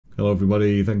Hello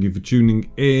everybody, thank you for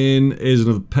tuning in. Here's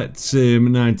another Pet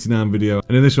Sim 99 video,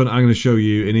 and in this one I'm going to show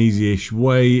you an easy-ish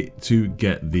way to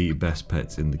get the best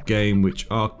pets in the game, which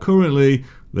are currently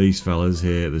these fellas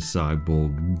here, the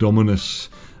Cyborg Dominus.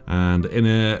 And in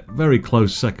a very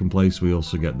close second place, we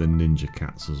also get the ninja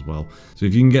cats as well. So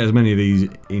if you can get as many of these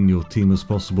in your team as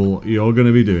possible, you're going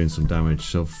to be doing some damage.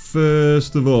 So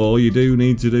first of all, you do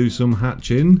need to do some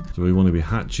hatching. So we want to be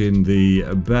hatching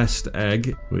the best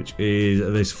egg, which is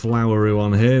this flowery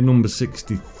one here, number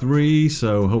 63.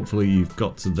 So hopefully you've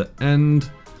got to the end,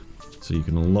 so you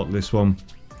can unlock this one.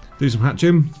 Do some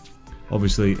hatching.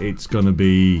 Obviously, it's going to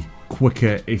be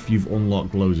quicker if you've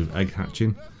unlocked loads of egg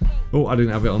hatching. Oh, I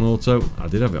didn't have it on auto. I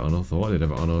did have it on auto. I did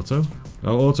have it on auto.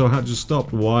 Oh, auto hatch just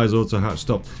stopped. Why is auto hatch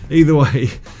stopped? Either way,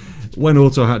 when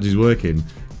auto hatch is working,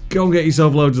 go and get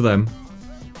yourself loads of them.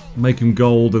 Make them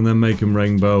gold and then make them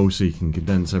rainbow so you can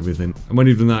condense everything. And when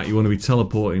you've done that, you want to be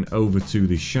teleporting over to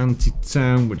the shanty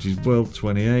town, which is world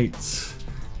 28. I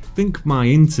think my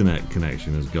internet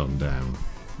connection has gone down,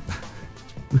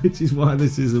 which is why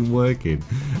this isn't working.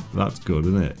 That's good,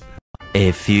 isn't it?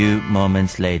 A few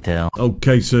moments later.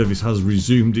 Okay, service has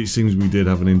resumed. It seems we did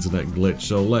have an internet glitch,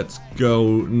 so let's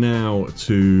go now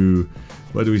to,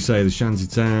 where do we say, the shanty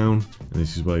town. And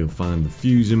this is where you'll find the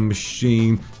fusing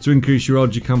machine. To increase your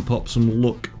odds, you can pop some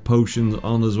luck potions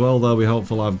on as well. They'll be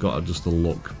helpful. I've got just a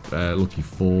lucky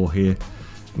 4 here.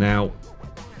 Now,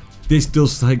 this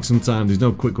does take some time. There's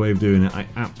no quick way of doing it. I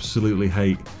absolutely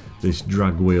hate this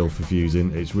drag wheel for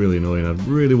fusing. It's really annoying. I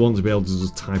really want to be able to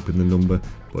just type in the number,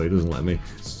 but it doesn't let me.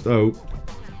 So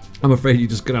I'm afraid you're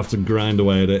just gonna have to grind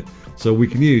away at it. So we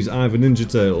can use either Ninja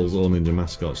Turtles or Ninja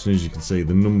Mascots. And as you can see,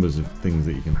 the numbers of things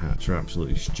that you can hatch are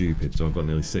absolutely stupid. So I've got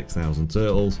nearly 6,000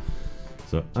 turtles.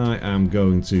 So I am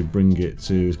going to bring it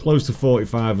to as close to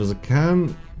 45 as I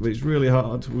can. But it's really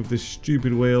hard with this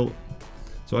stupid wheel.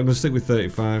 So I'm gonna stick with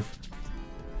 35.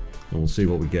 And we'll see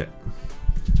what we get.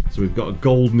 So we've got a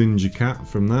gold ninja cat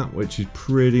from that, which is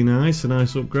pretty nice, a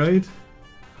nice upgrade.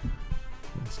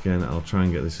 Once again, I'll try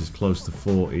and get this as close to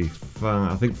 45.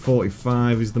 I think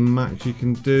 45 is the max you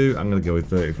can do. I'm going to go with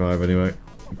 35 anyway,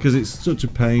 because it's such a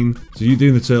pain. So you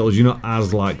doing the turtles, you're not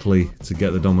as likely to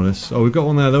get the Dominus. Oh, we've got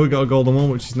one there though, we've got a golden one,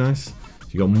 which is nice. So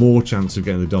you've got more chance of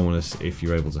getting the Dominus if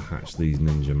you're able to hatch these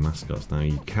ninja mascots. Now,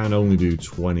 you can only do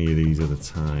 20 of these at a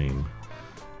time,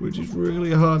 which is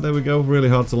really hard. There we go, really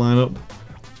hard to line up.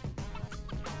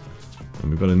 And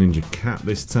we've got a ninja cat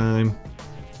this time,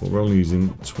 but we're only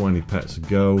using 20 pets a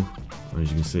go.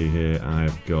 As you can see here,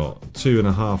 I've got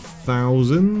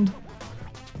 2,500.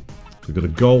 We've got a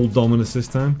gold Dominus this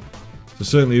time. So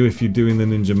certainly if you're doing the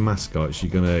ninja mascots,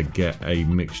 you're going to get a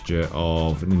mixture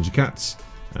of ninja cats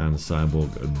and Cyborg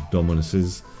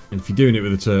Dominuses. And if you're doing it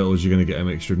with the turtles, you're going to get a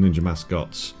mixture of ninja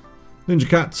mascots, ninja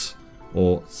cats,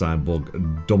 or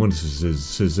Cyborg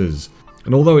Dominuses.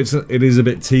 And although it is a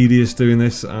bit tedious doing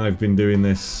this, I've been doing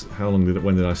this, when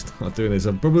did I start doing this?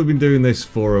 I've probably been doing this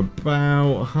for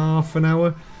about half an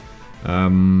hour.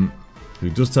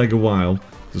 It does take a while,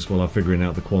 just while I'm figuring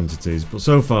out the quantities. But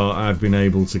so far, I've been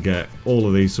able to get all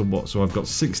of these. So I've got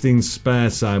 16 spare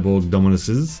Cyborg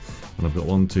Dominuses, and I've got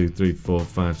 1, 2, 3, 4,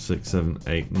 5, 6, 7,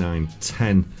 8, 9,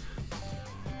 10.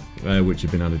 Which have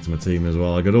been added to my team as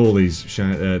well. I got all these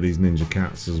ninja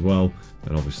cats as well,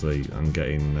 and obviously I'm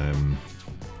getting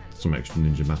some extra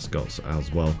ninja mascots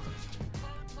as well.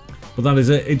 But that is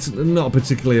it. It's not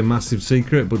particularly a massive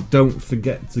secret, but don't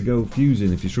forget to go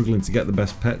fusing if you're struggling to get the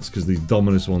best pets, because these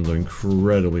Dominus ones are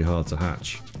incredibly hard to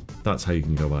hatch. That's how you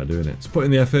can go about doing it. So put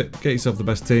in the effort, get yourself the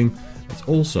best team. It's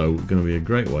also going to be a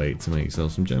great way to make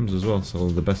yourself some gems as well,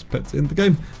 selling the best pets in the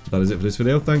game. That is it for this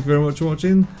video. Thank you very much for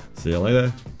watching. See you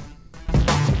later.